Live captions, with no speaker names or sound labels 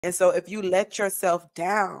And so if you let yourself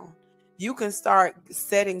down, you can start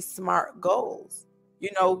setting smart goals.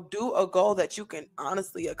 Do a goal that you can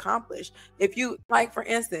honestly accomplish. If you, like, for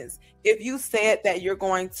instance, if you said that you're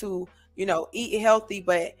going to, eat healthy,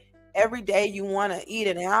 but every day you want to eat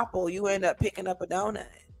an apple, you end up picking up a donut.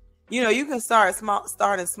 You can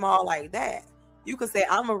starting small like that. You can say,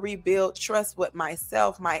 I'm gonna rebuild trust with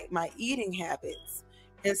myself, my eating habits.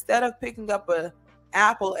 Instead of picking up a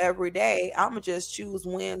apple every day, I'm gonna just choose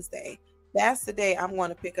Wednesday. That's the day I'm going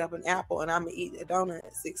to pick up an apple, and I'm gonna eat a donut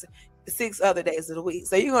six other days of the week.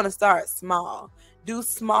 So you're gonna start small. Do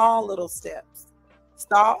small little steps.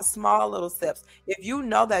 Start small little steps. If you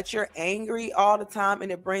know that you're angry all the time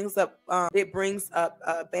and it brings up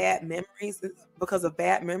bad memories because of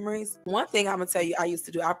bad memories, one thing I'm gonna tell you I used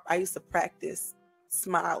to do, I used to practice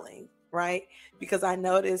smiling, right? Because I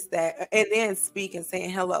noticed that, and then speaking, saying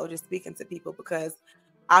hello, just speaking to people, because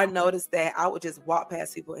I noticed that I would just walk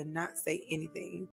past people and not say anything.